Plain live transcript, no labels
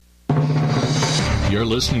You're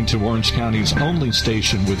listening to Orange County's only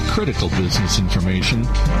station with critical business information,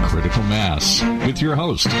 Critical Mass, with your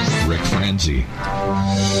host, Rick Franzi.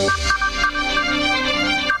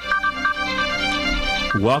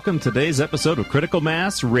 Welcome to today's episode of Critical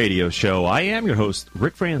Mass Radio Show. I am your host,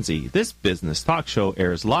 Rick Franzi. This business talk show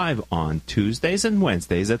airs live on Tuesdays and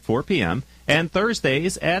Wednesdays at 4 p.m. and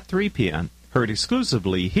Thursdays at 3 p.m. Heard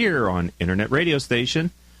exclusively here on internet radio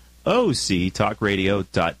station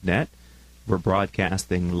octalkradio.net. We're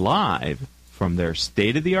broadcasting live from their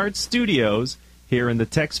state-of-the-art studios here in the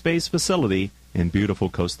TechSpace facility in beautiful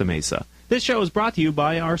Costa Mesa. This show is brought to you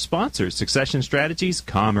by our sponsors, Succession Strategies,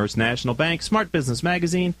 Commerce National Bank, Smart Business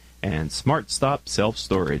Magazine, and SmartStop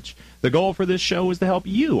Self-Storage. The goal for this show is to help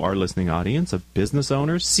you, our listening audience of business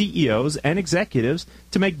owners, CEOs, and executives,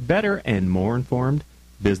 to make better and more informed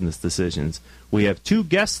business decisions. We have two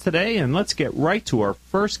guests today, and let's get right to our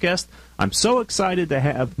first guest. I'm so excited to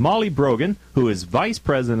have Molly Brogan, who is Vice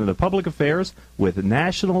President of Public Affairs with the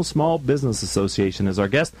National Small Business Association, as our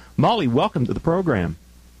guest. Molly, welcome to the program.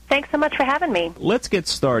 Thanks so much for having me. Let's get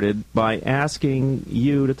started by asking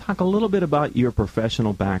you to talk a little bit about your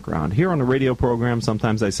professional background. Here on the radio program,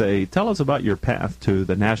 sometimes I say, tell us about your path to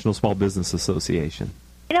the National Small Business Association.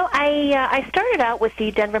 You know, I started out with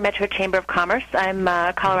the Denver Metro Chamber of Commerce. I'm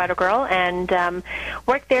a Colorado girl and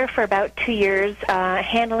worked there for about 2 years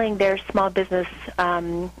handling their small business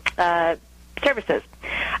services.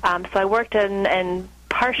 So I worked in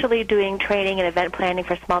partially doing training and event planning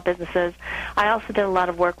for small businesses. I also did a lot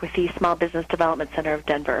of work with the Small Business Development Center of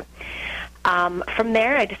Denver. From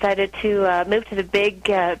there, I decided to move to the big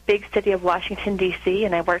city of Washington, D.C.,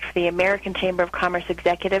 and I worked for the American Chamber of Commerce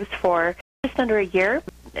Executives for just under a year,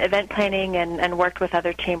 event planning and worked with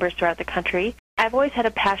other chambers throughout the country. I've always had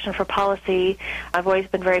a passion for policy. I've always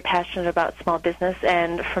been very passionate about small business,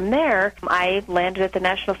 and from there, I landed at the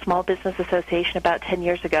National Small Business Association about 10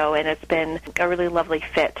 years ago, and it's been a really lovely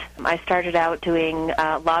fit. I started out doing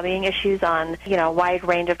lobbying issues on, a wide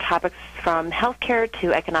range of topics from healthcare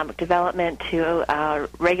to economic development to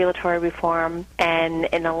regulatory reform, and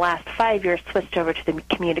in the last 5 years switched over to the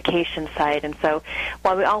communication side. And so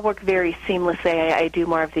while we all work very seamlessly, I do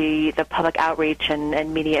more of the public outreach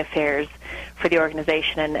and media affairs for the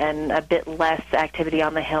organization and a bit less activity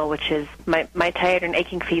on the Hill, which is my tired and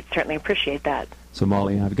aching feet certainly appreciate that. So,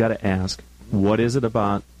 Molly, I've got to ask, what is it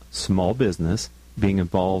about small business being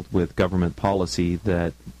involved with government policy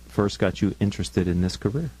that first got you interested in this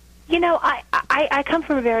career? I come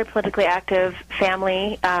from a very politically active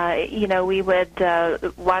family. We would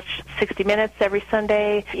watch 60 Minutes every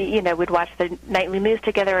Sunday. We'd watch the nightly news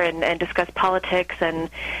together and discuss politics. And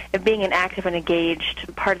being an active and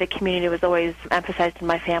engaged part of the community was always emphasized in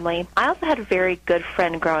my family. I also had a very good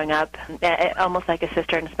friend growing up, almost like a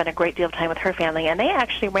sister, and spent a great deal of time with her family. And they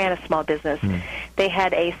actually ran a small business. They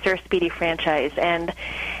had a Sir Speedy franchise. And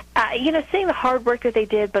seeing the hard work that they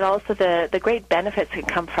did, but also the great benefits that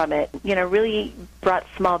come from it, really brought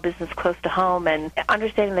small business close to home, and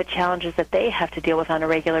understanding the challenges that they have to deal with on a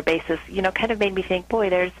regular basis, kind of made me think, boy,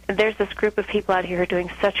 there's this group of people out here who are doing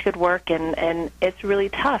such good work, and it's really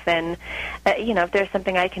tough. And, if there's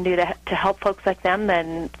something I can do to help folks like them,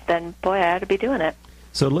 then boy, I ought to be doing it.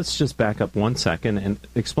 So let's just back up 1 second and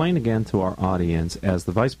explain again to our audience, as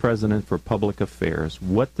the Vice President for Public Affairs,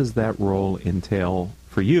 what does that role entail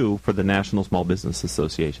for you for the National Small Business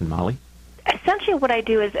Association, Molly? Essentially what I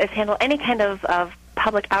do is handle any kind of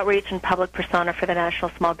public outreach and public persona for the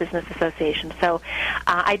National Small Business Association. So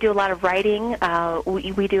I do a lot of writing.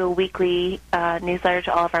 We do a weekly newsletter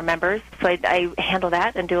to all of our members. So I handle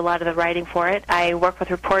that and do a lot of the writing for it. I work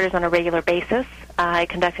with reporters on a regular basis. I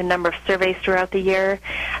conduct a number of surveys throughout the year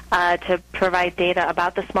to provide data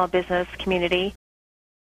about the small business community.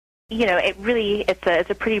 It's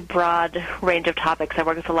a pretty broad range of topics. I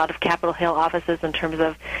work with a lot of Capitol Hill offices in terms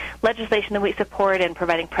of legislation that we support and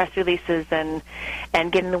providing press releases and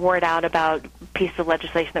getting the word out about pieces of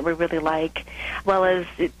legislation that we really like, as well as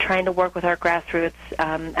trying to work with our grassroots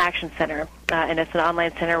action center. And it's an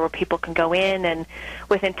online center where people can go in and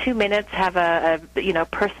within 2 minutes have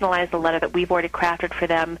personalize a letter that we've already crafted for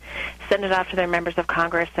them, send it off to their members of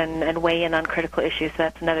Congress, and weigh in on critical issues. So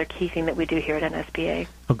that's another key thing that we do here at NSBA.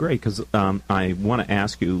 Oh, great, because I want to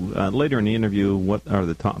ask you later in the interview, what are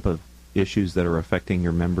the top of issues that are affecting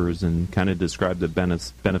your members, and kind of describe the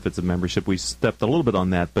benefits of membership. We stepped a little bit on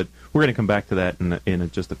that, but we're going to come back to that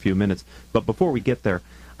in just a few minutes. But before we get there,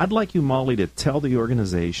 I'd like you, Molly, to tell the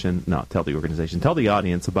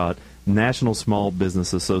audience about National Small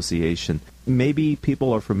Business Association. Maybe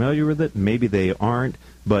people are familiar with it, maybe they aren't,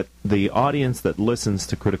 but the audience that listens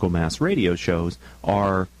to Critical Mass radio shows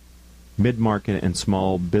are mid-market and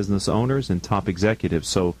small business owners and top executives.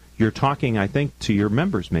 So you're talking, I think, to your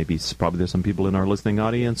members. Maybe probably there's some people in our listening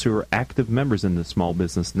audience who are active members in the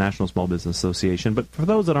National Small Business Association. But for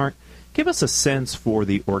those that aren't, give us a sense for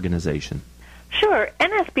the organization. Sure.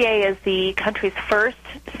 NSBA is the country's first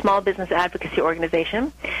small business advocacy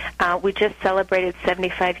organization. We just celebrated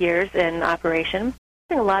 75 years in operation.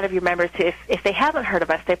 A lot of your members, if they haven't heard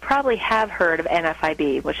of us, they probably have heard of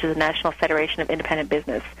NFIB, which is the National Federation of Independent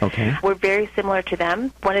Business. Okay. We're very similar to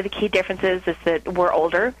them. One of the key differences is that we're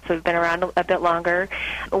older, so we've been around a bit longer.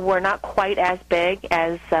 We're not quite as big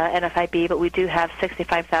as NFIB, but we do have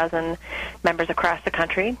 65,000 members across the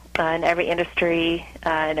country in every industry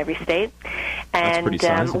in every state. And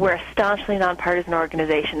we're a staunchly nonpartisan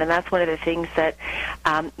organization, and that's one of the things that,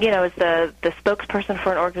 as the spokesperson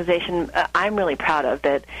for an organization, I'm really proud of.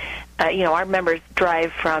 That our members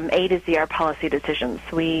drive from A to Z our policy decisions.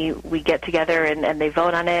 We get together and they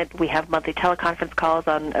vote on it. We have monthly teleconference calls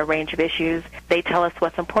on a range of issues. They tell us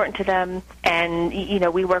what's important to them, and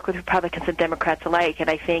we work with Republicans and Democrats alike. And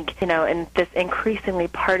I think in this increasingly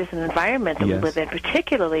partisan environment that we live in,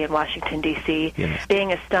 particularly in Washington D.C.,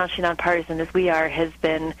 being as staunchly nonpartisan as we are has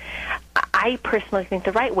been, I personally think,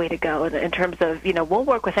 the right way to go in terms of we'll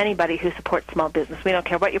work with anybody who supports small business. We don't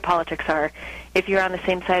care what your politics are. If you're on the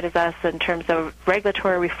same side as us in terms of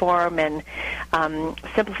regulatory reform and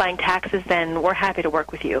simplifying taxes, then we're happy to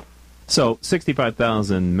work with you. So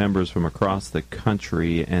 65,000 members from across the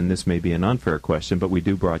country, and this may be an unfair question, but we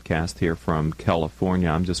do broadcast here from California.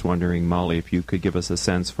 I'm just wondering, Molly, if you could give us a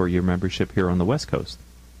sense for your membership here on the West Coast.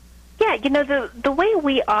 Yeah, the way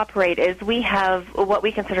we operate is we have what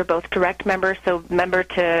we consider both direct members, so member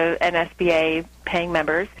to NSBA paying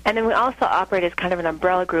members, and then we also operate as kind of an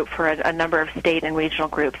umbrella group for a number of state and regional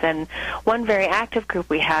groups. And one very active group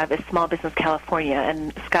we have is Small Business California,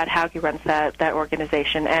 and Scott Hauge runs that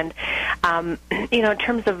organization. And in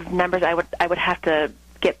terms of numbers, I would have to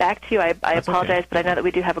get back to you. I apologize, okay. But I know that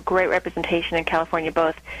we do have a great representation in California,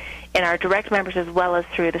 both in our direct members as well as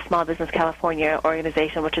through the Small Business California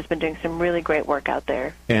organization, which has been doing some really great work out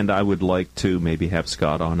there. And I would like to maybe have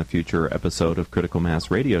Scott on a future episode of Critical Mass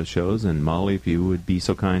Radio shows. And Molly, if you would be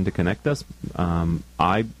so kind to connect us.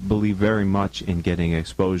 I believe very much in getting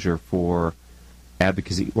exposure for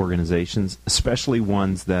advocacy organizations, especially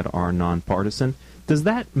ones that are nonpartisan. Does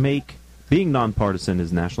that make, being nonpartisan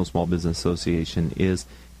as National Small Business Association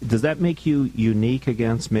does that make you unique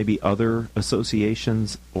against maybe other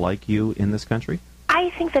associations like you in this country? I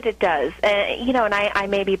think that it does. And I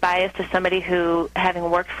may be biased as somebody who, having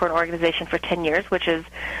worked for an organization for 10 years, which is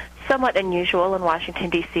somewhat unusual in Washington,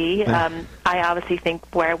 D.C., I obviously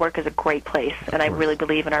think where I work is a great place, and I really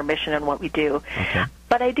believe in our mission and what we do. Okay.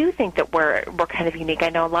 But I do think that we're kind of unique. I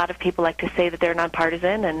know a lot of people like to say that they're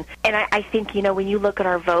nonpartisan, and I think, when you look at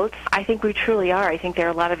our votes, I think we truly are. I think there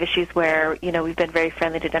are a lot of issues where, we've been very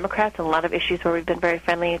friendly to Democrats and a lot of issues where we've been very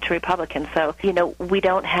friendly to Republicans. So, we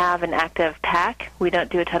don't have an active PAC. We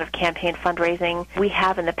don't do a ton of campaign fundraising. We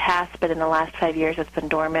have in the past, but in the last 5 years it's been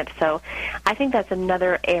dormant. So I think that's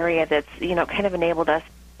another area that's, kind of enabled us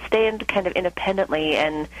to stand kind of independently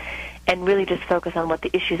and really just focus on what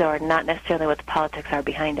the issues are, not necessarily what the politics are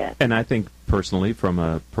behind it. And I think personally, from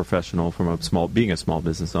a professional, being a small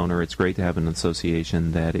business owner, it's great to have an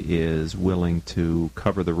association that is willing to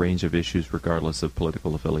cover the range of issues regardless of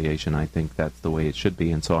political affiliation. I think that's the way it should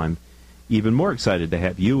be, and so I'm even more excited to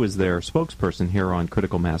have you as their spokesperson here on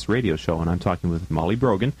Critical Mass Radio Show, and I'm talking with Molly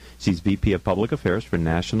Brogan. She's VP of Public Affairs for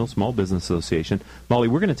National Small Business Association. Molly,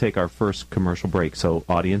 we're going to take our first commercial break, so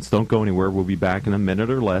audience, don't go anywhere. We'll be back in a minute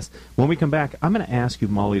or less. When we come back, I'm going to ask you,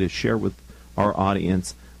 Molly, to share with our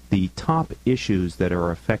audience the top issues that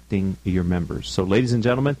are affecting your members. So, ladies and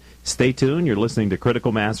gentlemen, stay tuned. You're listening to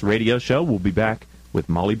Critical Mass Radio Show. We'll be back with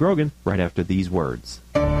Molly Brogan right after these words.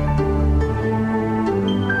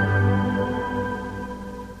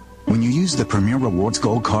 When you use the Premier Rewards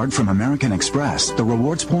Gold Card from American Express, the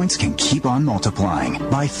rewards points can keep on multiplying.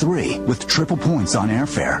 Buy 3 with triple points on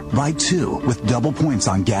airfare. Buy 2 with double points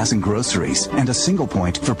on gas and groceries. And a single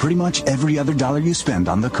point for pretty much every other dollar you spend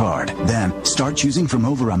on the card. Then, start choosing from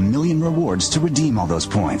over 1 million rewards to redeem all those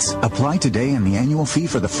points. Apply today and the annual fee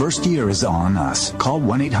for the first year is on us. Call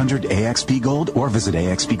 1-800-AXP-GOLD or visit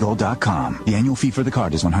AXPGold.com. The annual fee for the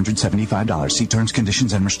card is $175. See terms,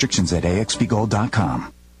 conditions, and restrictions at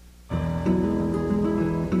AXPGold.com.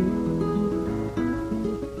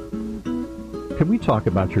 Can we talk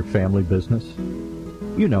about your family business?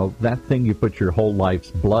 You know, that thing you put your whole life's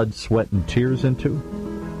blood, sweat, and tears into?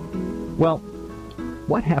 Well,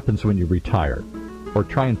 what happens when you retire or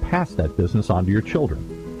try and pass that business on to your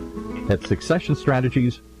children? At Succession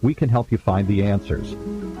Strategies, we can help you find the answers.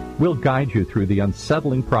 We'll guide you through the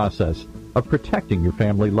unsettling process of protecting your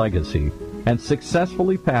family legacy and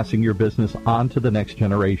successfully passing your business on to the next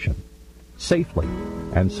generation, safely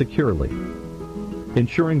and securely,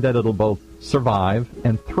 ensuring that it'll both survive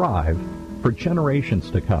and thrive for generations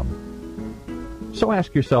to come. So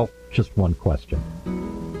ask yourself just one question.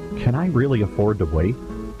 Can I really afford to wait?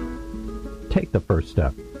 Take the first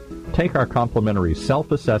step. Take our complimentary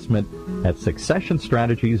self-assessment at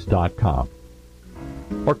successionstrategies.com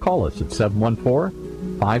or call us at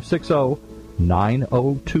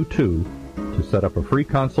 714-560-9022 to set up a free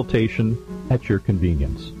consultation at your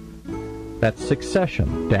convenience. That's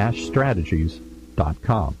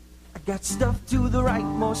succession-strategies.com. I got stuff to the right,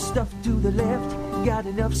 more stuff to the left. Got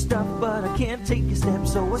enough stuff, but I can't take a step.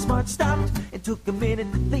 So I smart stopped and took a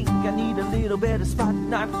minute to think. I need a little better spot,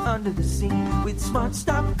 not under the sink. With Smart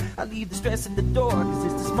Stop, I leave the stress in the door, cause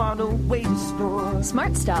it's the smarter way to store.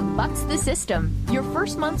 Smart Stop bucks the system. Your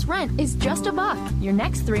first month's rent is just $1. Your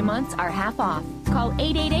next 3 months are half off. Call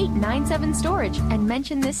 888-97-STORAGE and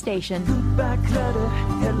mention this station. Goodbye clutter,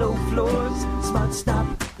 hello floors. Smart Stop,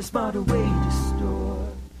 the smarter way to store.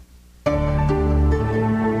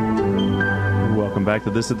 Welcome back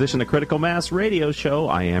to this edition of Critical Mass Radio Show.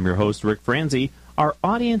 I am your host, Rick Franzi. Our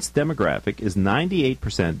audience demographic is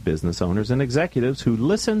 98% business owners and executives who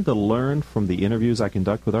listen to learn from the interviews I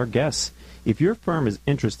conduct with our guests. If your firm is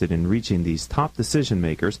interested in reaching these top decision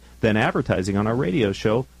makers, then advertising on our radio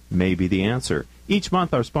show may be the answer. Each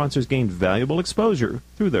month, our sponsors gain valuable exposure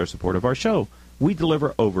through their support of our show. We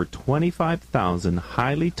deliver over 25,000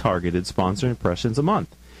 highly targeted sponsor impressions a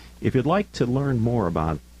month. If you'd like to learn more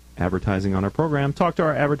about advertising on our program, talk to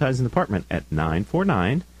our advertising department at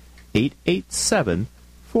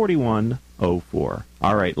 949-887-4104.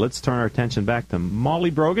 All right, let's turn our attention back to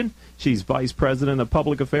Molly Brogan. She's Vice President of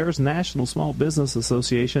Public Affairs, National Small Business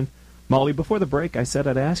Association. Molly, before the break, I said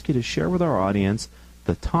I'd ask you to share with our audience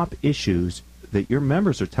the top issues that your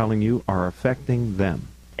members are telling you are affecting them.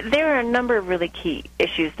 There are a number of really key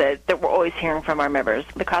issues that we're always hearing from our members.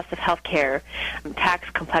 The cost of health care, tax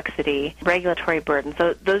complexity, regulatory burden.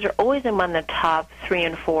 So those are always among the top 3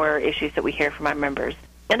 and 4 issues that we hear from our members.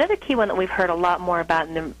 Another key one that we've heard a lot more about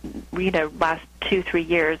in the last 2-3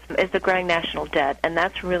 years is the growing national debt, and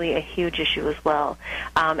that's really a huge issue as well.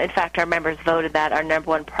 In fact, our members voted that our number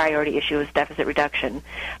one priority issue was deficit reduction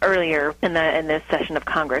earlier in this session of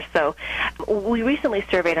Congress. So we recently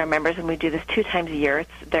surveyed our members, and we do this 2 times a year.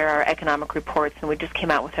 There are economic reports, and we just came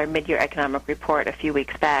out with our mid-year economic report a few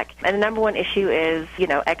weeks back. And the number one issue is,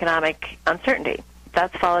 economic uncertainty.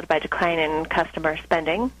 That's followed by decline in customer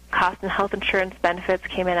spending. Cost and health insurance benefits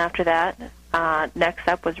came in after that. Next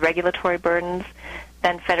up was regulatory burdens,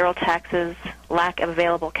 then federal taxes, lack of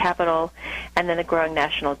available capital, and then the growing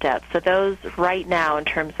national debt. So those right now, in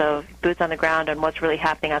terms of boots on the ground and what's really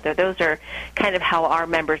happening out there, those are kind of how our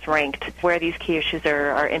members ranked, where these key issues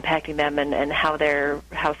are impacting them and how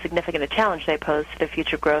significant a challenge they pose to the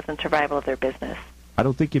future growth and survival of their business. I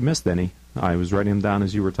don't think you missed any. I was writing them down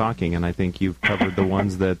as you were talking, and I think you've covered the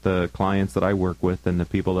ones that the clients that I work with and the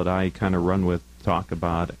people that I kind of run with talk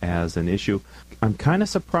about as an issue. I'm kind of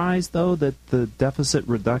surprised, though, that the deficit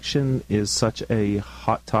reduction is such a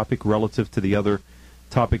hot topic relative to the other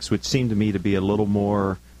topics, which seem to me to be a little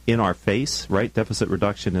more in our face, right? Deficit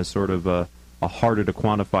reduction is sort of a harder to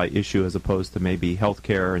quantify issue as opposed to maybe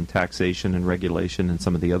healthcare and taxation and regulation and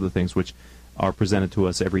some of the other things which are presented to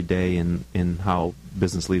us every day in how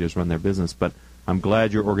business leaders run their business. But I'm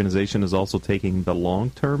glad your organization is also taking the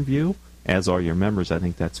long-term view, as are your members. I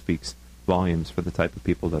think that speaks volumes for the type of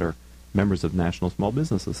people that are members of National Small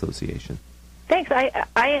Business Association. Thanks.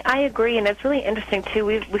 I agree, and it's really interesting, too.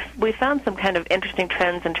 We've found some kind of interesting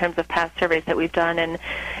trends in terms of past surveys that we've done. And,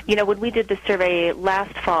 when we did the survey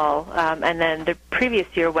last fall and then the previous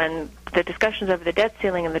year when the discussions over the debt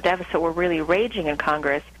ceiling and the deficit were really raging in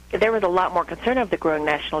Congress, there was a lot more concern of the growing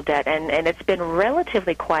national debt, and it's been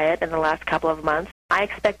relatively quiet in the last couple of months. I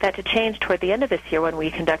expect that to change toward the end of this year when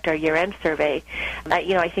we conduct our year-end survey.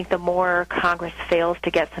 I think the more Congress fails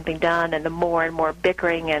to get something done and the more and more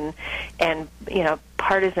bickering and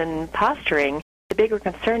partisan posturing, the bigger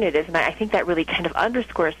concern it is, and I think that really kind of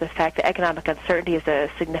underscores the fact that economic uncertainty is a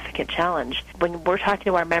significant challenge. When we're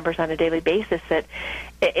talking to our members on a daily basis, that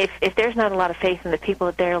if there's not a lot of faith in the people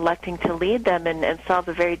that they're electing to lead them and solve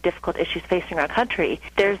the very difficult issues facing our country,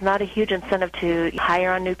 there's not a huge incentive to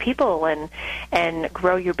hire on new people and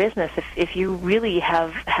grow your business if you really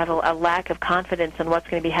have a lack of confidence in what's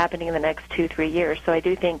going to be happening in the next 2-3 years. So I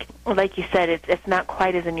do think, like you said, it's not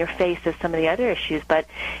quite as in your face as some of the other issues, but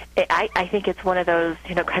I think it's one of those,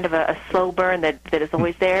 kind of a slow burn that is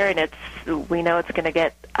always there, and we know it's going to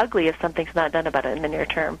get ugly if something's not done about it in the near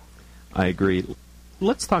term. I agree.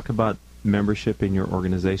 Let's talk about membership in your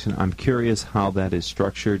organization. I'm curious how that is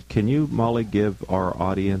structured. Can you, Molly, give our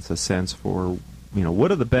audience a sense for,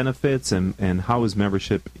 what are the benefits and how is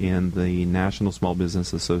membership in the National Small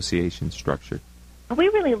Business Association structured? We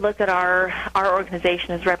really look at our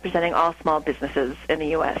organization as representing all small businesses in the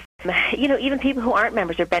U.S. Even people who aren't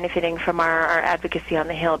members are benefiting from our advocacy on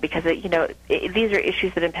the Hill because, these are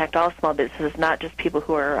issues that impact all small businesses, not just people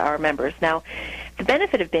who are our members. Now, the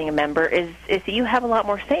benefit of being a member is that you have a lot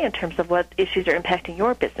more say in terms of what issues are impacting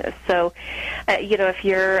your business. So, if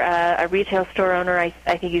you're a retail store owner, I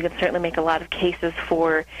think you can certainly make a lot of cases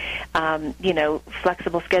for,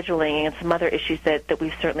 flexible scheduling and some other issues that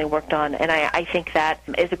we've certainly worked on. And I think that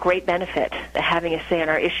is a great benefit, having a say in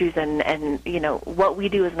our issues and what we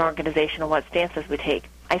do as an organization and what stances we take.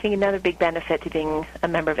 I think another big benefit to being a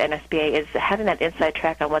member of NSBA is having that inside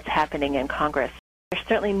track on what's happening in Congress. There's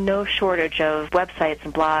certainly no shortage of websites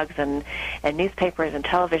and blogs and newspapers and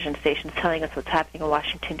television stations telling us what's happening in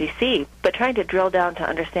Washington, D.C., but trying to drill down to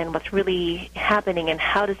understand what's really happening and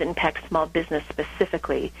how does it impact small business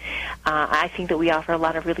specifically. I think that we offer a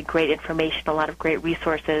lot of really great information, a lot of great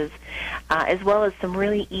resources, as well as some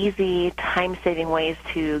really easy, time-saving ways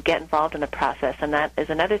to get involved in the process. And that is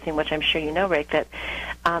another thing, which I'm sure you know, Rick, that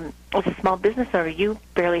as a small business owner, you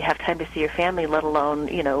barely have time to see your family, let alone,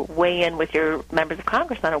 weigh in with your members of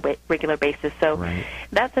Congress on a regular basis. So right.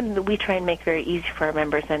 That's something that we try and make very easy for our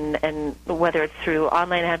members, and whether it's through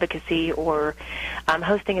online advocacy or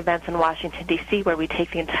hosting events in Washington, D.C., where we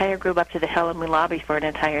take the entire group up to the Hill and we lobby for an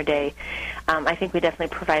entire day, I think we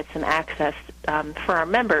definitely provide some access for our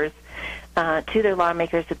members to their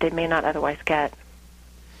lawmakers that they may not otherwise get.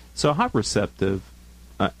 So how receptive,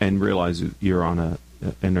 and realize you're on a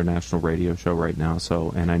international radio show right now,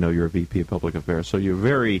 and I know you're a VP of Public Affairs, so you're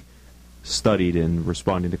very studied in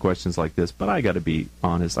responding to questions like this, but I got to be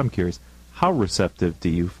honest, I'm curious, how receptive do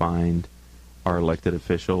you find our elected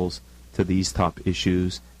officials to these top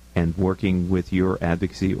issues and working with your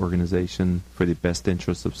advocacy organization for the best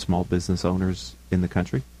interests of small business owners in the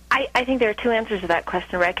country? I think there are two answers to that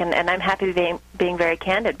question, Rick, and I'm happy to be being very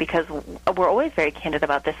candid because we're always very candid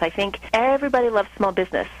about this. I think everybody loves small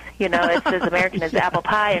business. It's as American as apple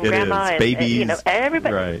pie and grandma and babies.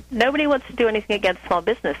 Everybody. Right. Nobody wants to do anything against small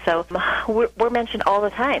business. So we're mentioned all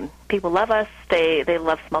the time. People love us. They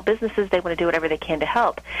love small businesses. They want to do whatever they can to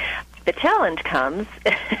help. The challenge comes,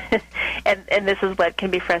 and this is what can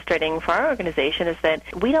be frustrating for our organization, is that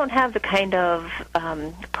we don't have the kind of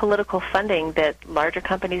political funding that larger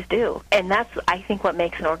companies do. And that's, I think, what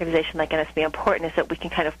makes an organization like NSBA important, is that we can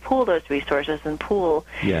kind of pool those resources and pool,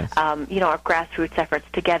 yes. Our grassroots efforts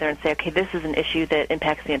together and say, okay, this is an issue that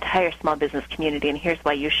impacts the entire small business community, and here's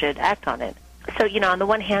why you should act on it. So, on the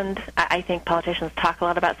one hand, I think politicians talk a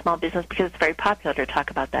lot about small business because it's very popular to talk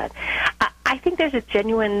about that. I think there's a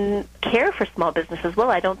genuine care for small business as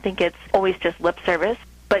well. I don't think it's always just lip service,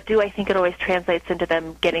 but do I think it always translates into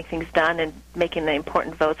them getting things done and making the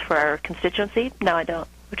important votes for our constituency? No, I don't,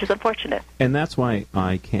 which is unfortunate. And that's why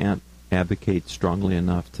I can't advocate strongly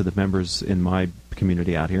enough to the members in my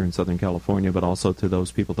community out here in Southern California, but also to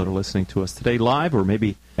those people that are listening to us today live or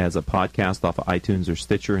maybe as a podcast off of iTunes or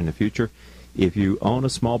Stitcher in the future. If you own a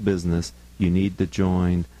small business, you need to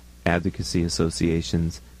join advocacy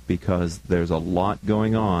associations because there's a lot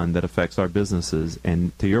going on that affects our businesses.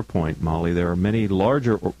 And to your point, Molly, there are many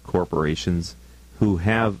larger corporations who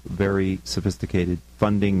have very sophisticated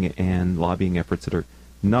funding and lobbying efforts that are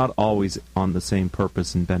not always on the same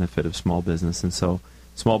purpose and benefit of small business. And so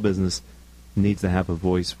small business needs to have a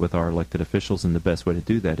voice with our elected officials, and the best way to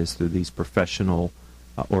do that is through these professional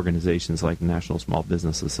organizations like National Small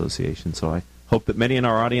Business Association. So I hope that many in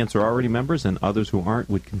our audience are already members, and others who aren't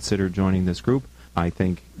would consider joining this group. I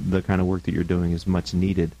think the kind of work that you're doing is much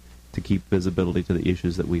needed to keep visibility to the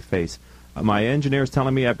issues that we face. My engineer is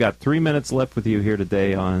telling me I've got 3 minutes left with you here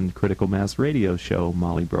today on Critical Mass Radio Show,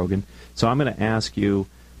 Molly Brogan. So I'm going to ask you,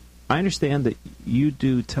 I understand that you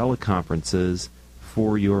do teleconferences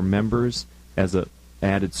for your members as an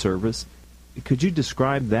added service. Could you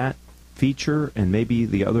describe that feature and maybe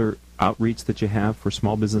the other outreach that you have for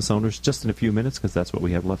small business owners just in a few minutes, because that's what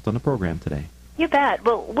we have left on the program today? You bet.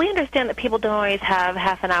 Well, we understand that people don't always have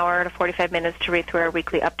half an hour to 45 minutes to read through our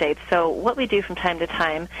weekly updates. So what we do from time to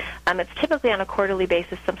time, it's typically on a quarterly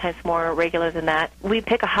basis, sometimes more regular than that. We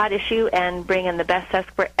pick a hot issue and bring in the best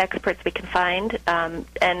experts we can find,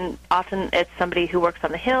 and often it's somebody who works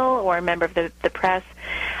on the Hill or a member of the press,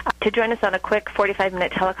 to join us on a quick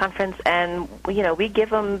 45-minute teleconference, and we give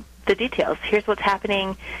them the details. Here's what's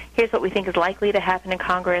happening. Here's what we think is likely to happen in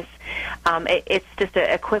Congress. It's just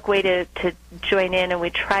a quick way to join in, and we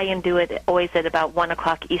try and do it always at about 1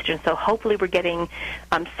 o'clock Eastern. So hopefully we're getting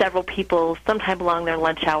several people sometime along their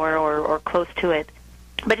lunch hour or close to it.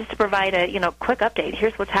 But just to provide a quick update,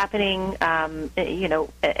 here's what's happening.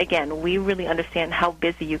 Again, we really understand how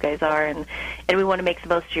busy you guys are, and we want to make the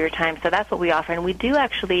most of your time. So that's what we offer. And we do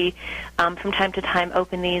actually, from time to time,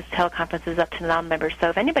 open these teleconferences up to non-members. So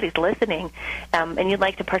if anybody's listening and you'd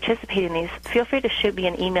like to participate in these, feel free to shoot me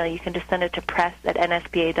an email. You can just send it to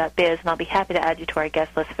press@nsba.biz, and I'll be happy to add you to our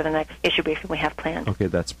guest list for the next issue briefing we have planned. Okay,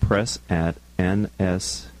 that's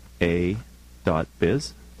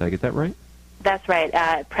press@nsa.biz. Did I get that right? That's right.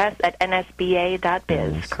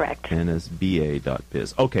 Press@nsba.biz, correct.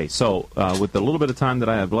 nsba.biz. Okay, so with the little bit of time that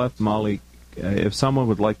I have left, Molly, if someone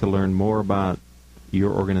would like to learn more about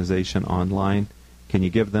your organization online, can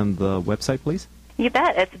you give them the website, please? You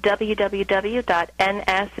bet. It's www.nsba.biz,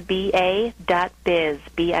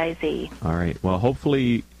 B-I-Z. All right. Well,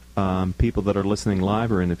 hopefully people that are listening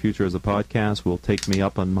live or in the future as a podcast will take me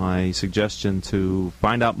up on my suggestion to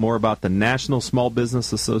find out more about the National Small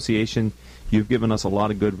Business Association. You've given us a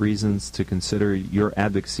lot of good reasons to consider your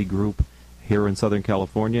advocacy group here in Southern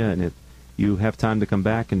California, and if you have time to come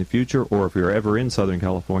back in the future, or if you're ever in Southern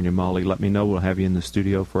California, Molly, let me know. We'll have you in the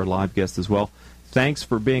studio for a live guest as well. Thanks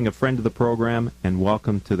for being a friend of the program, and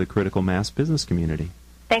welcome to the Critical Mass business community.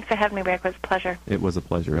 Thanks for having me, Rick. It was a pleasure. It was a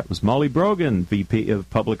pleasure. That was Molly Brogan, VP of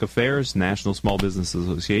Public Affairs, National Small Business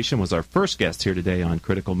Association, was our first guest here today on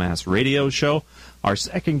Critical Mass Radio Show. Our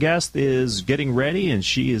second guest is getting ready, and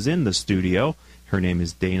she is in the studio. Her name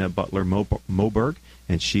is Dana Butler Moberg,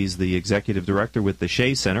 and she's the executive director with the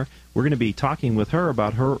Shea Center. We're going to be talking with her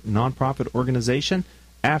about her nonprofit organization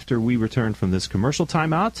after we return from this commercial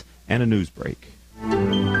timeout and a news break.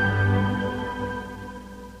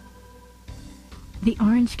 The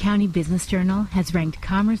Orange County Business Journal has ranked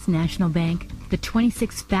Commerce National Bank the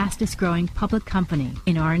 26th fastest-growing public company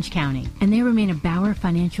in Orange County, and they remain a Bauer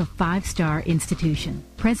Financial 5-star institution.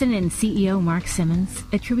 President and CEO Mark Simmons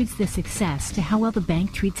attributes this success to how well the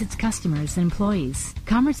bank treats its customers and employees.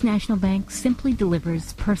 Commerce National Bank simply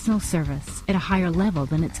delivers personal service at a higher level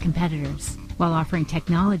than its competitors, while offering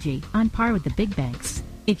technology on par with the big banks.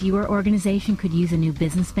 If your organization could use a new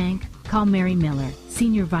business bank, call Mary Miller,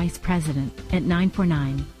 Senior Vice President, at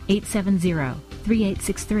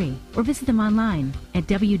 949-870-3863, or visit them online at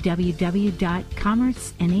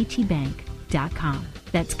www.commercenatbank.com.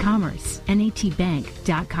 That's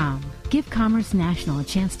commercenatbank.com. Give Commerce National a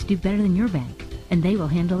chance to do better than your bank, and they will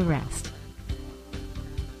handle the rest.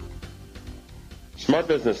 Smart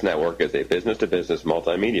Business Network is a business-to-business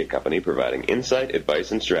multimedia company providing insight,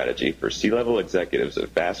 advice, and strategy for C-level executives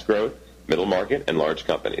of fast-growth, middle-market, and large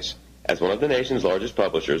companies. As one of the nation's largest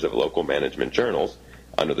publishers of local management journals,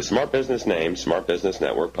 under the Smart Business name, Smart Business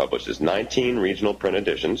Network publishes 19 regional print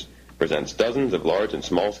editions, presents dozens of large and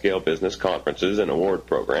small-scale business conferences and award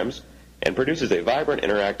programs, and produces a vibrant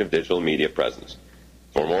interactive digital media presence.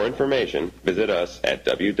 For more information, visit us at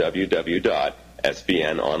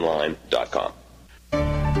www.sbnonline.com.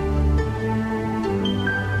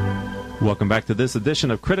 Welcome back to this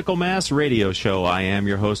edition of Critical Mass Radio Show. I am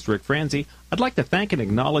your host, Rick Franzi. I'd like to thank and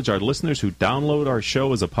acknowledge our listeners who download our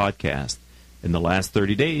show as a podcast. In the last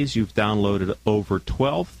 30 days, you've downloaded over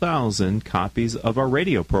 12,000 copies of our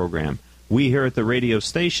radio program. We here at the radio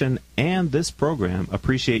station and this program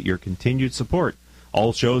appreciate your continued support.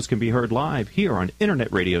 All shows can be heard live here on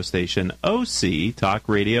internet radio station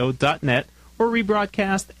octalkradio.net or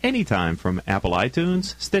rebroadcast anytime from Apple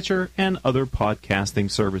iTunes, Stitcher, and other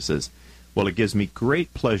podcasting services. Well, it gives me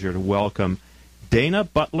great pleasure to welcome Dana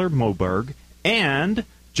Butler Moberg and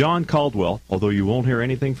John Caldwell. Although you won't hear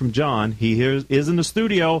anything from John, he is in the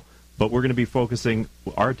studio, but we're going to be focusing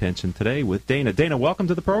our attention today with Dana. Dana, welcome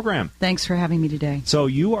to the program. Thanks for having me today. So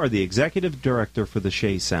you are the executive director for the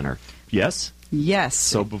Shea Center, yes? Yes.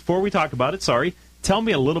 So before we talk about it, tell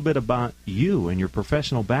me a little bit about you and your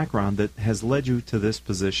professional background that has led you to this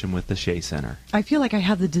position with the Shea Center. I feel like I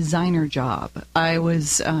have the designer job. I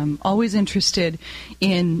was always interested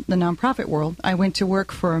in the nonprofit world. I went to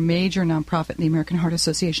work for a major nonprofit, the American Heart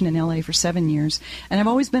Association in L.A. for 7 years, and I've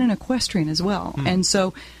always been an equestrian as well. And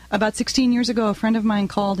so about 16 years ago, a friend of mine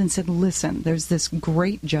called and said, listen, there's this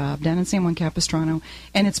great job down in San Juan Capistrano,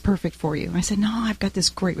 and it's perfect for you. I said, no, I've got this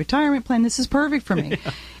great retirement plan. This is perfect for me.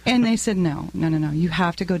 And they said, no. You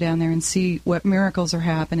have to go down there and see what miracles are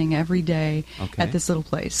happening every day at this little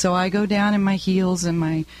place. So I go down in my heels and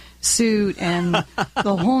my suit and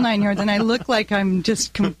the whole 9 yards, and I look like I'm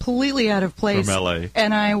just completely out of place. From LA.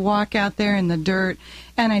 And I walk out there in the dirt,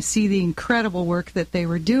 and I see the incredible work that they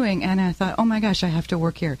were doing, and I thought, oh my gosh, I have to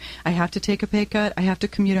work here. I have to take a pay cut. I have to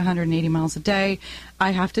commute 180 miles a day.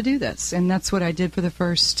 I have to do this. And that's what I did for the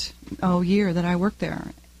first year that I worked there.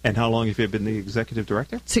 And how long have you been the executive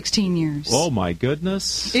director? 16 years. Oh, my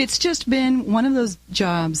goodness. It's just been one of those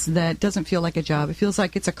jobs that doesn't feel like a job. It feels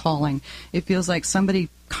like it's a calling. It feels like somebody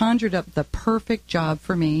conjured up the perfect job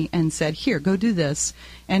for me and said, here, go do this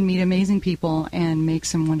and meet amazing people and make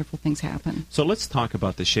some wonderful things happen. So let's talk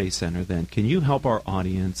about the Shea Center then. Can you help our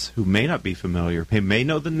audience who may not be familiar, who may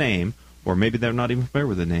know the name, or maybe they're not even familiar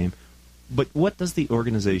with the name, but what does the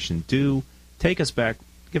organization do? Take us back,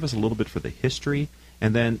 give us a little bit for the history,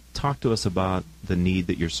 and then talk to us about the need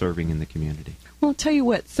that you're serving in the community. Well, I'll tell you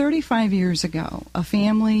what, 35 years ago, a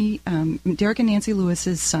family, Derek and Nancy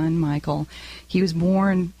Lewis's son, Michael, he was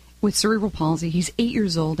born with cerebral palsy. He's 8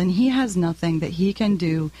 years old, and he has nothing that he can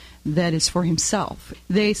do that is for himself.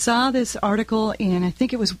 They saw this article in, I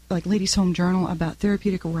think it was like Ladies' Home Journal, about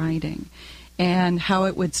therapeutic riding and how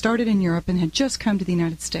it would started in Europe and had just come to the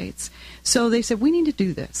United States. So they said, we need to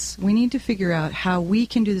do this. We need to figure out how we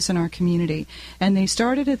can do this in our community. And they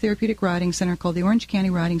started a therapeutic riding center called the Orange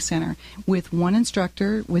County Riding Center with one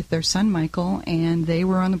instructor with their son, Michael, and they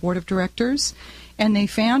were on the board of directors. And they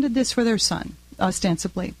founded this for their son,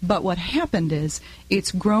 ostensibly. But what happened is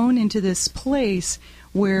it's grown into this place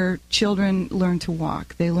where children learn to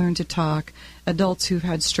walk, they learn to talk, adults who've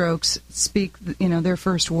had strokes speak, their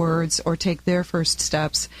first words or take their first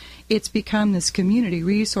steps. It's become this community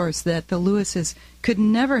resource that the Lewises could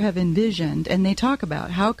never have envisioned, and they talk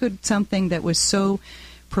about how could something that was so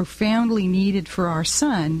profoundly needed for our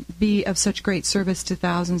son be of such great service to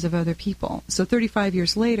thousands of other people. So 35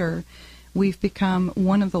 years later, we've become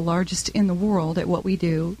one of the largest in the world at what we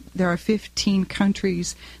do. There are 15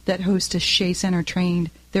 countries that host a Shea Center-trained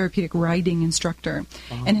therapeutic riding instructor.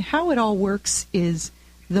 Uh-huh. And how it all works is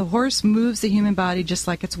the horse moves the human body just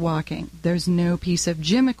like it's walking. There's no piece of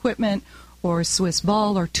gym equipment or Swiss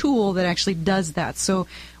ball or tool that actually does that. So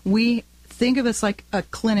we think of us like a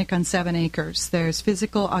clinic on 7 acres. There's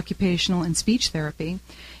physical, occupational, and speech therapy.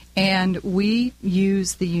 And we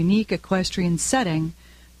use the unique equestrian setting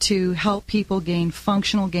to help people gain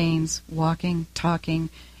functional gains, walking, talking,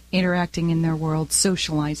 interacting in their world,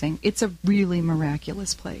 socializing. It's a really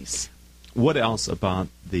miraculous place. What else about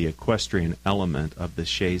the equestrian element of the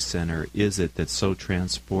Shea Center is it that's so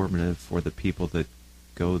transformative for the people that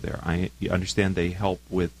go there? I understand they help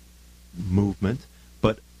with movement,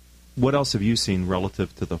 but what else have you seen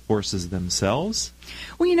relative to the horses themselves?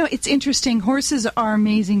 Well, it's interesting. Horses are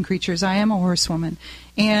amazing creatures. I am a horsewoman,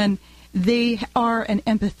 and they are an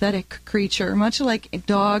empathetic creature, much like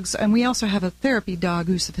dogs, and we also have a therapy dog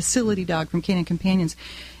who's a facility dog from Canine Companions.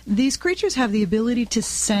 These creatures have the ability to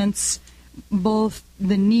sense both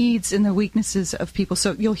the needs and the weaknesses of people.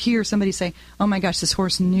 So you'll hear somebody say, oh my gosh, this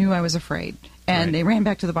horse knew I was afraid, and right. They ran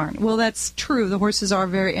back to the barn. Well, that's true. The horses are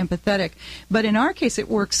very empathetic. But in our case, it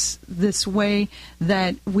works this way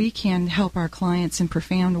that we can help our clients in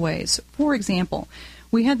profound ways. For example,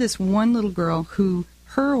 we had this one little girl who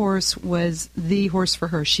her horse was the horse for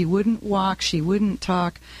her. She wouldn't walk, she wouldn't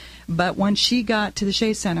talk, but when she got to the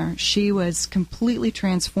Shea Center, she was completely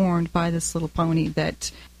transformed by this little pony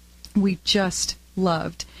that we just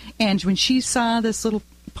loved. And when she saw this little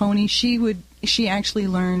pony, she actually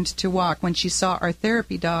learned to walk. When she saw our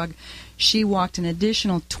therapy dog, she walked an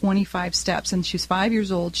additional 25 steps, and she was 5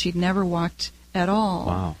 years old. She'd never walked at all.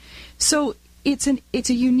 Wow. So it's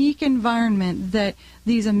a unique environment that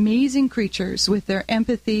these amazing creatures, with their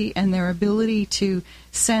empathy and their ability to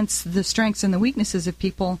sense the strengths and the weaknesses of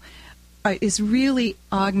people, is really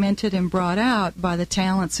augmented and brought out by the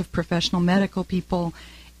talents of professional medical people.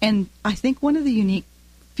 And I think one of the unique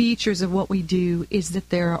features of what we do is that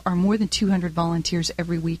there are more than 200 volunteers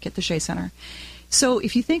every week at the Shea Center. So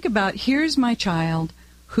if you think about, here's my child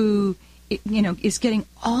who is getting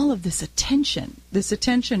all of this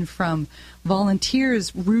attention from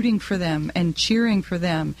volunteers rooting for them and cheering for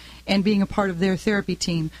them and being a part of their therapy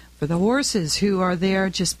team, for the horses who are there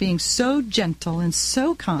just being so gentle and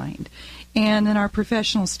so kind, and then our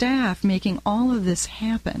professional staff making all of this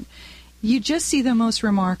happen. You just see the most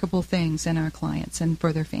remarkable things in our clients and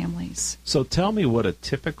for their families. So tell me what a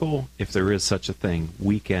typical, if there is such a thing,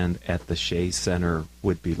 weekend at the Shea Center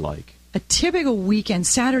would be like. A typical weekend,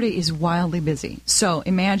 Saturday is wildly busy. So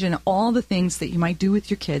imagine all the things that you might do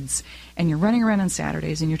with your kids, and you're running around on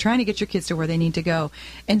Saturdays, and you're trying to get your kids to where they need to go.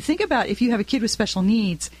 And think about if you have a kid with special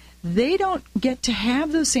needs, they don't get to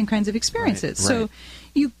have those same kinds of experiences. Right. So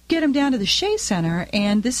you get them down to the Shea Center,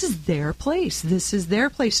 and this is their place. This is their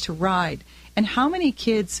place to ride. And how many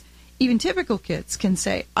kids, even typical kids, can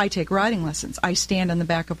say, I take riding lessons. I stand on the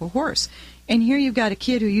back of a horse. And here you've got a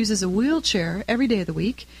kid who uses a wheelchair every day of the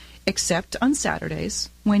week, except on Saturdays,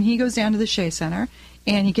 when he goes down to the Shea Center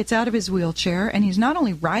and he gets out of his wheelchair, and he's not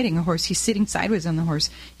only riding a horse, he's sitting sideways on the horse.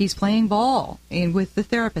 He's playing ball and with the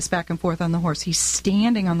therapist back and forth on the horse. He's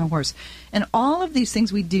standing on the horse. And all of these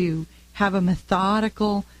things we do have a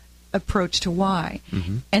methodical approach to why.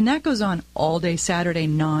 Mm-hmm. And that goes on all day Saturday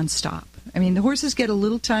nonstop. I mean, the horses get a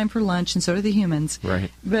little time for lunch, and so do the humans.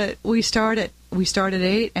 Right. But we start at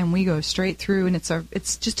 8, and we go straight through, and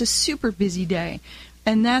it's just a super busy day.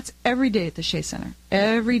 And that's every day at the Shea Center.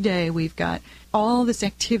 Every day we've got all this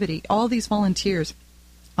activity, all these volunteers,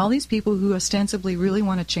 all these people who ostensibly really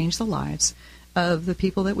want to change the lives of the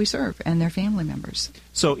people that we serve and their family members.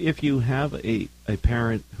 So if you have a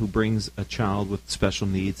parent who brings a child with special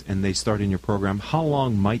needs and they start in your program, how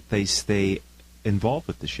long might they stay involved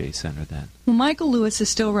with the Shea Center then? Well, Michael Lewis is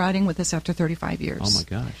still riding with us after 35 years. Oh, my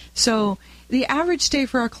gosh. So the average stay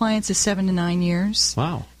for our clients is 7 to 9 years.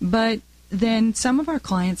 Wow. But then some of our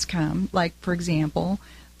clients come, like, for example,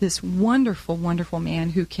 this wonderful, wonderful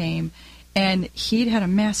man who came, and he'd had a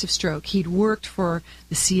massive stroke. He'd worked for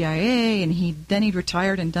the CIA, and then he'd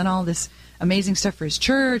retired and done all this amazing stuff for his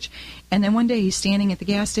church. And then one day he's standing at the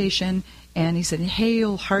gas station, and he's a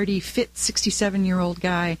hale, hearty, fit 67-year-old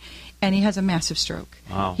guy, and he has a massive stroke.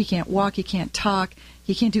 Wow. He can't walk, he can't talk,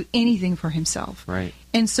 he can't do anything for himself. Right.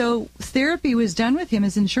 And so therapy was done with him.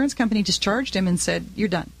 His insurance company discharged him and said, you're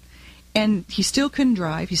done. And he still couldn't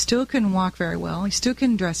drive. He still couldn't walk very well. He still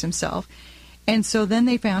couldn't dress himself. And so then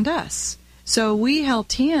they found us. So we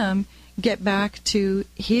helped him get back to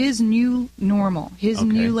his new normal, his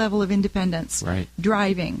new level of independence, right.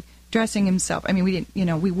 Driving, dressing himself. I mean, we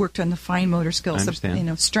didn't, we worked on the fine motor skills of,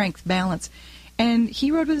 strength, balance. And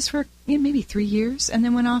he rode with us for maybe 3 years and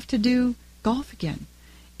then went off to do golf again.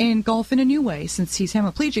 And golf in a new way. Since he's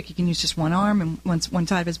hemiplegic, he can use just one arm and one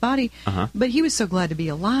side of his body. Uh-huh. But he was so glad to be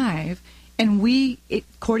alive. And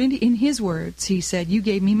according to in his words, he said, you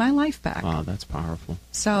gave me my life back. Wow, that's powerful.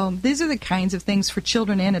 So these are the kinds of things for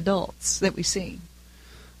children and adults that we see.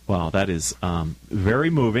 Wow, that is very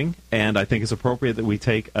moving. And I think it's appropriate that we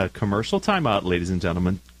take a commercial timeout, ladies and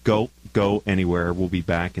gentlemen. Go anywhere. We'll be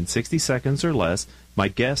back in 60 seconds or less. My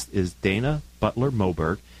guest is Dana Butler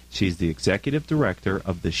Moberg. She's the executive director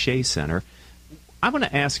of the Shea Center. I want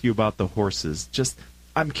to ask you about the horses.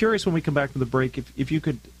 I'm curious when we come back from the break, if you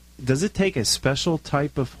could, does it take a special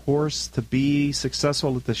type of horse to be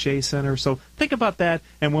successful at the Shea Center? So think about that,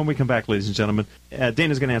 and when we come back, ladies and gentlemen,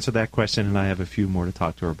 Dana's going to answer that question, and I have a few more to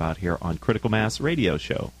talk to her about here on Critical Mass Radio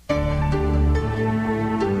Show.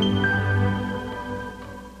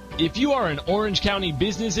 If you are an Orange County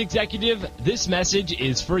business executive, this message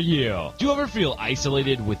is for you. Do you ever feel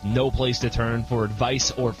isolated with no place to turn for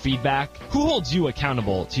advice or feedback? Who holds you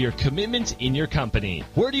accountable to your commitments in your company?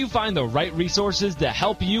 Where do you find the right resources to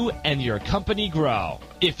help you and your company grow?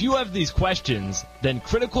 If you have these questions, then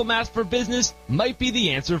Critical Mass for Business might be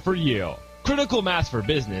the answer for you. Critical Mass for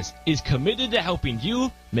Business is committed to helping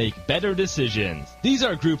you make better decisions. These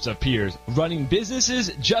are groups of peers running businesses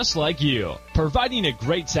just like you, providing a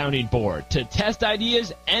great sounding board to test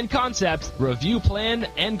ideas and concepts, review plan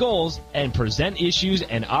and goals, and present issues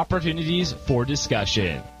and opportunities for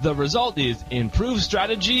discussion. The result is improved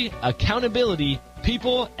strategy, accountability,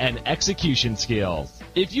 people, and execution skills.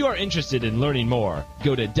 If you are interested in learning more,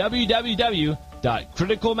 go to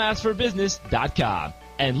www.criticalmassforbusiness.com.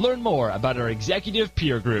 and learn more about our executive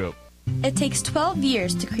peer group. It takes 12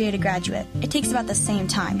 years to create a graduate. It takes about the same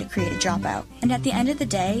time to create a dropout. And at the end of the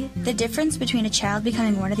day, the difference between a child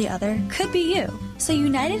becoming one or the other could be you. So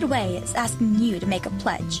United Way is asking you to make a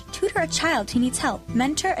pledge. Tutor a child who needs help.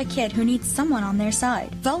 Mentor a kid who needs someone on their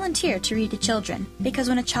side. Volunteer to read to children. Because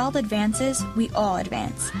when a child advances, we all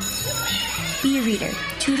advance. Be a reader,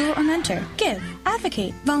 tutor or mentor, give,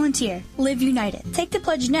 advocate, volunteer, live united. Take the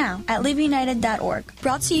pledge now at liveunited.org.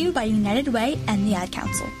 Brought to you by United Way and the Ad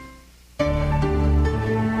Council.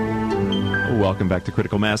 Welcome back to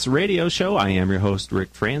Critical Mass Radio Show. I am your host,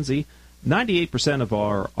 Rick Franzi. 98% of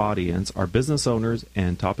our audience are business owners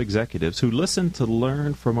and top executives who listen to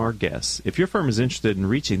learn from our guests. If your firm is interested in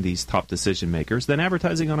reaching these top decision makers, then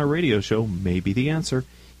advertising on our radio show may be the answer.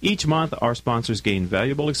 Each month, our sponsors gain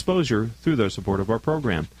valuable exposure through their support of our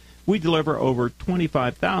program. We deliver over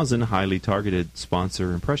 25,000 highly targeted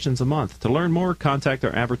sponsor impressions a month. To learn more, contact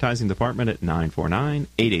our advertising department at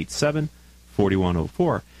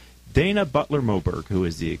 949-887-4104. Dana Butler Moberg, who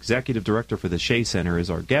is the executive director for the Shea Center, is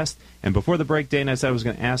our guest. And before the break, Dana, I said I was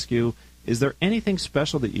going to ask you, Is there anything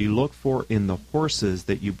special that you look for in the horses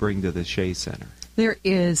that you bring to the Shea Center? There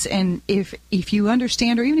is, and if you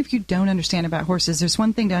understand, or even if you don't understand about horses, there's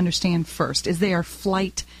one thing to understand first, is they are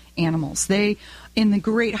flight animals. They, in the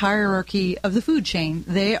great hierarchy of the food chain,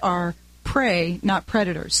 they are prey, not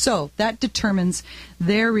predators. So that determines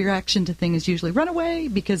their reaction to things is usually run away,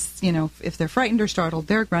 because, if they're frightened or startled,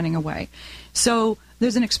 they're running away. So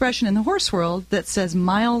there's an expression in the horse world that says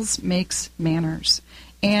miles makes manners.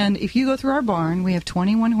 And if you go through our barn, we have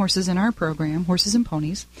 21 horses in our program, horses and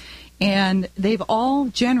ponies, and they've all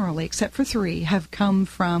generally, except for 3, have come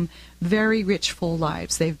from very rich, full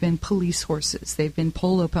lives. They've been police horses. They've been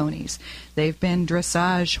polo ponies. They've been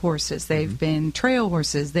dressage horses. They've been trail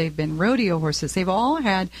horses. They've been rodeo horses. They've all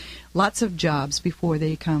had lots of jobs before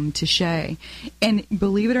they come to Shea. And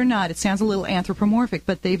believe it or not, it sounds a little anthropomorphic,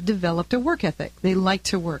 but they've developed a work ethic. They like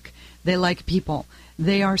to work. They like people.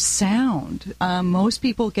 They are sound. Most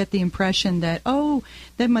people get the impression that,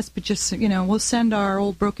 that must be just, we'll send our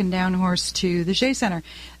old broken down horse to the Shea Center.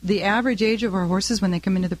 The average age of our horses when they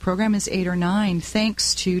come into the program is 8 or 9,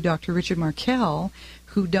 thanks to Dr. Richard Markell,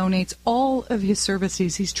 who donates all of his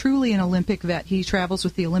services. He's truly an Olympic vet. He travels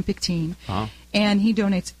with the Olympic team, and he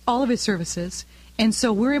donates all of his services. And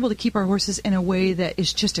so we're able to keep our horses in a way that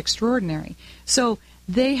is just extraordinary. So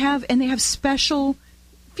they have special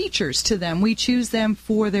features to them. We choose them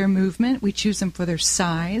for their movement. We choose them for their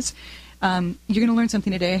size. You're going to learn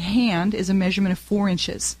something today. A hand is a measurement of 4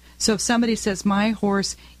 inches. So if somebody says, my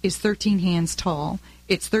horse is 13 hands tall,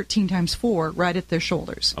 it's 13 times 4 right at their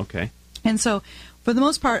shoulders. Okay. And so for the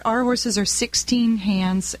most part, our horses are 16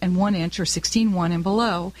 hands and 1 inch, or 16.1 and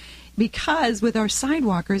below, because with our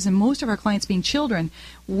sidewalkers and most of our clients being children,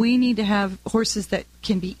 we need to have horses that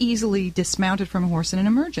can be easily dismounted from a horse in an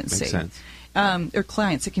emergency. Makes sense. Or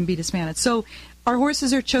clients that can be dismounted. So our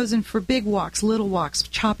horses are chosen for big walks, little walks,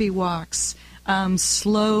 choppy walks,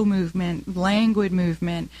 slow movement, languid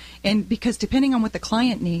movement, and because depending on what the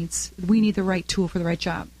client needs, we need the right tool for the right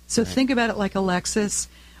job. So think about it like a Lexus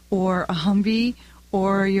or a Humvee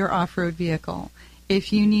or your off-road vehicle.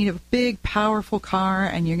 If you need a big, powerful car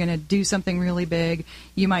and you're going to do something really big,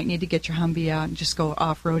 you might need to get your Humvee out and just go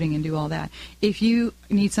off-roading and do all that. If you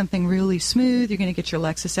need something really smooth, you're going to get your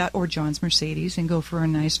Lexus out or John's Mercedes and go for a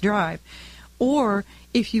nice drive. Or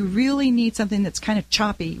if you really need something that's kind of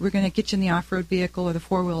choppy, we're going to get you in the off-road vehicle or the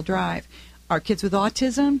four-wheel drive. Our kids with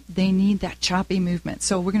autism, they need that choppy movement.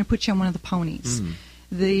 So we're going to put you on one of the ponies.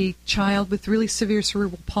 The child with really severe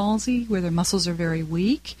cerebral palsy, where their muscles are very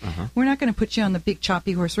weak, we're not going to put you on the big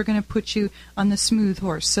choppy horse. We're going to put you on the smooth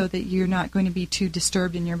horse so that you're not going to be too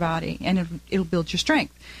disturbed in your body, and it'll build your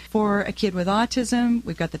strength. For a kid with autism,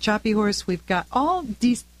 we've got the choppy horse. We've got all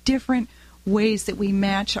these different ways that we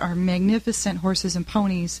match our magnificent horses and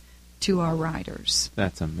ponies to our riders.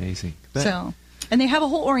 That's amazing. And they have a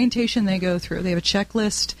whole orientation they go through. They have a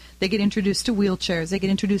checklist. They get introduced to wheelchairs. They get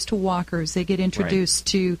introduced to walkers. They get introduced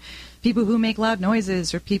to people who make loud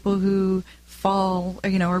noises or people who fall,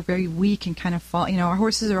 are very weak and kind of fall. Our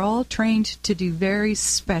horses are all trained to do very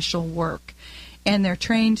special work. And they're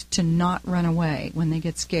trained to not run away when they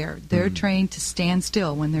get scared. They're trained to stand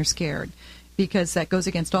still when they're scared, because that goes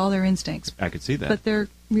against all their instincts. I could see that. But they're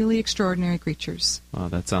really extraordinary creatures. Oh,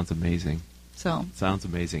 that sounds amazing. Sounds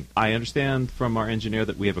amazing. I understand from our engineer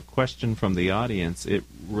that we have a question from the audience. It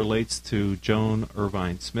relates to Joan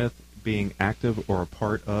Irvine Smith being active or a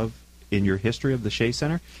part of in your history of the Shea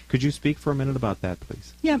Center. Could you speak for a minute about that,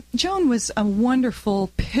 please? Yeah, Joan was a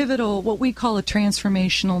wonderful, pivotal, what we call a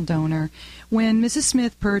transformational donor. When Mrs.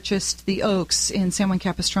 Smith purchased the Oaks in San Juan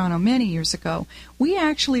Capistrano many years ago, we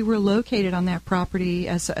actually were located on that property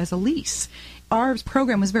as a lease. Our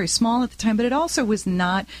program was very small at the time, but it also was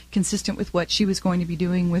not consistent with what she was going to be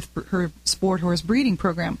doing with her sport horse breeding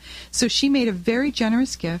program. So she made a very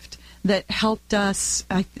generous gift that helped us,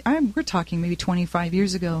 we're talking maybe 25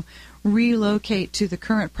 years ago, relocate to the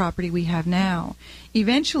current property we have now.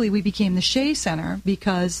 Eventually, we became the Shea Center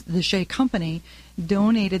because the Shea Company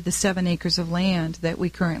donated the 7 acres of land that we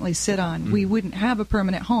currently sit on. We wouldn't have a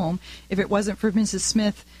permanent home if it wasn't for Mrs.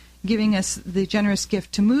 Smith giving us the generous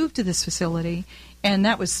gift to move to this facility, and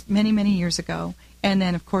that was many, many years ago. And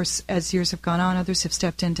then, of course, as years have gone on, others have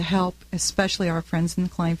stepped in to help, especially our friends in the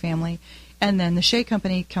Klein family. And then the Shea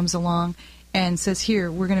Company comes along and says,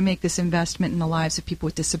 here, we're going to make this investment in the lives of people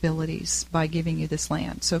with disabilities by giving you this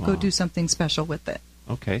land. So go do something special with it.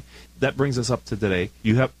 Okay. That brings us up to today.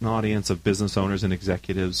 You have an audience of business owners and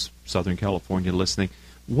executives, Southern California, listening.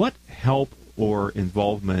 What help or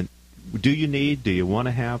involvement do you need, do you want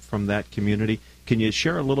to have from that community? Can you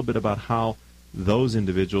share a little bit about how those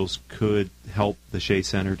individuals could help the Shea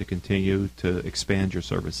Center to continue to expand your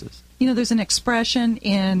services? You know, there's an expression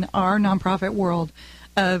in our nonprofit world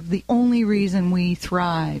of the only reason we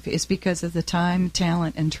thrive is because of the time,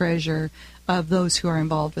 talent, and treasure of those who are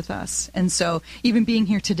involved with us. And so even being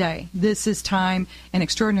here today, this is time and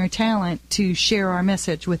extraordinary talent to share our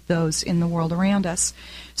message with those in the world around us.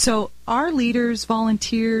 So our leaders,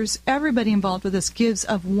 volunteers, everybody involved with us gives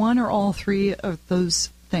of one or all three of those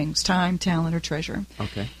things: time, talent, or treasure.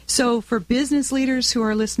 Okay. So for business leaders who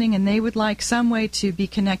are listening and they would like some way to be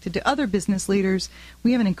connected to other business leaders,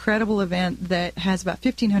 we have an incredible event that has about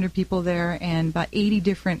 1,500 people there and about 80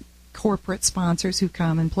 different corporate sponsors who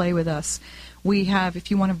come and play with us. We have, if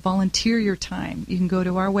you want to volunteer your time, you can go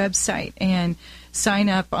to our website and sign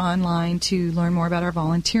up online to learn more about our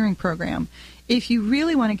volunteering program. If you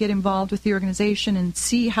really want to get involved with the organization and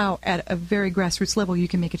see how at a very grassroots level you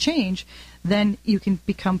can make a change, then you can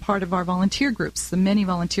become part of our volunteer groups, the many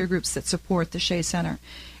volunteer groups that support the Shea Center.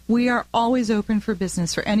 We are always open for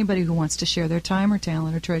business for anybody who wants to share their time or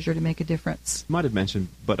talent or treasure to make a difference. You might have mentioned,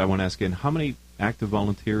 but I want to ask again, how many active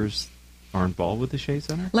volunteers are involved with the Shea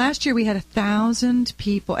Center? Last year we had 1,000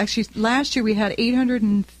 people. Actually, last year we had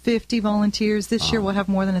 850 volunteers. This year we'll have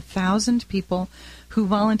more than 1,000 people who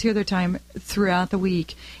volunteer their time throughout the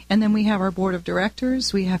week. And then we have our board of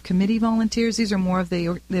directors. We have committee volunteers. These are more of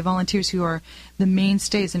the volunteers who are the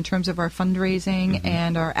mainstays in terms of our fundraising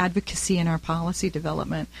and our advocacy and our policy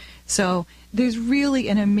development. So there's really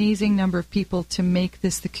an amazing number of people to make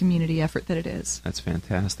this the community effort that it is. That's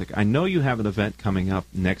fantastic. I know you have an event coming up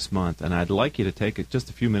next month, and I'd like you to take just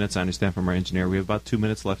a few minutes. I understand from our engineer we have about 2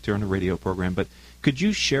 minutes left here on the radio program, but could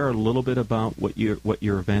you share a little bit about what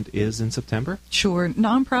your event is in September? Sure.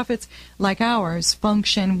 Nonprofits like ours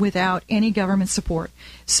function without any government support.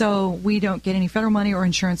 So we don't get any federal money or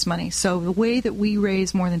insurance money. So the way that we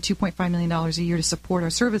raise more than $2.5 million a year to support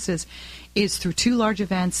our services is through 2 large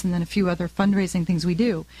events and then a few other fundraising things we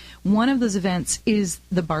do. One of those events is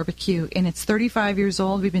the barbecue, and it's 35 years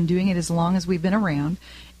old. We've been doing it as long as we've been around.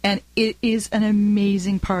 And it is an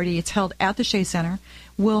amazing party. It's held at the Shea Center.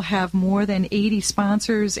 We'll have more than 80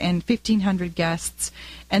 sponsors and 1,500 guests.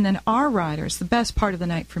 And then our riders, the best part of the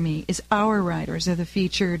night for me is our riders are the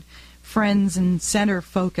featured friends and center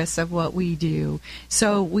focus of what we do.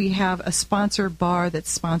 So we have a sponsor bar that's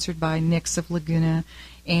sponsored by Nick's of Laguna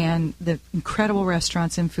and the incredible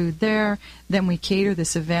restaurants and food there. Then we cater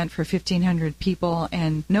this event for 1,500 people,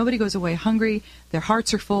 and nobody goes away hungry. Their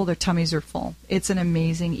hearts are full, their tummies are full. It's an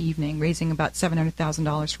amazing evening, raising about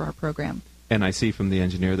 $700,000 for our program. And I see from the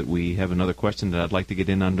engineer that we have another question that I'd like to get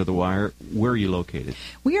in under the wire. Where are you located?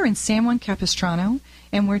 We are in San Juan Capistrano,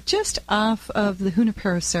 and we're just off of the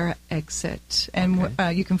Junipero Serra exit. And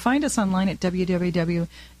you can find us online at www.sheacenter,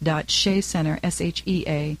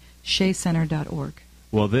 S-H-E-A, sheacenter.org.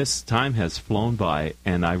 Well, this time has flown by,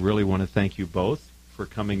 and I really want to thank you both for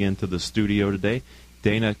coming into the studio today.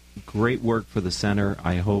 Dana, great work for the center.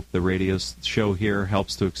 I hope the radio show here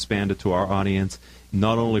helps to expand it to our audience,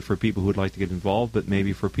 not only for people who would like to get involved, but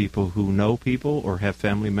maybe for people who know people or have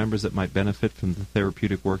family members that might benefit from the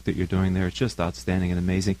therapeutic work that you're doing there. It's just outstanding and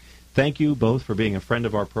amazing. Thank you both for being a friend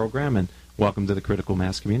of our program, and welcome to the Critical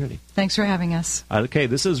Mass community. Thanks for having us. Okay,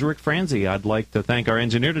 this is Rick Franzi. I'd like to thank our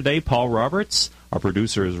engineer today, Paul Roberts. Our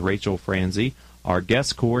producer is Rachel Franzi. Our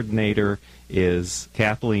guest coordinator is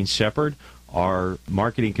Kathleen Shepard. Our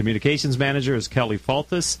marketing communications manager is Kelly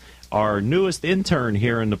Faltis. Our newest intern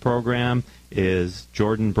here in the program is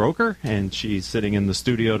Jordan Broker, and she's sitting in the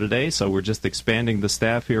studio today. So we're just expanding the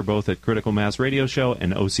staff here both at Critical Mass Radio Show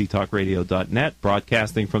and OCTalkRadio.net,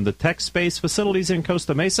 broadcasting from the Tech Space facilities in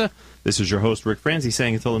Costa Mesa. This is your host, Rick Franzi,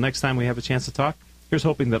 saying until the next time we have a chance to talk, here's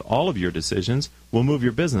hoping that all of your decisions will move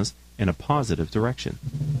your business in a positive direction.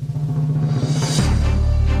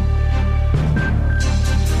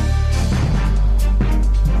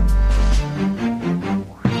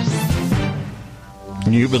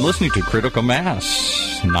 You've been listening to Critical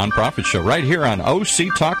Mass, nonprofit show right here on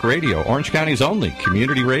OC Talk Radio, Orange County's only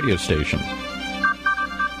community radio station.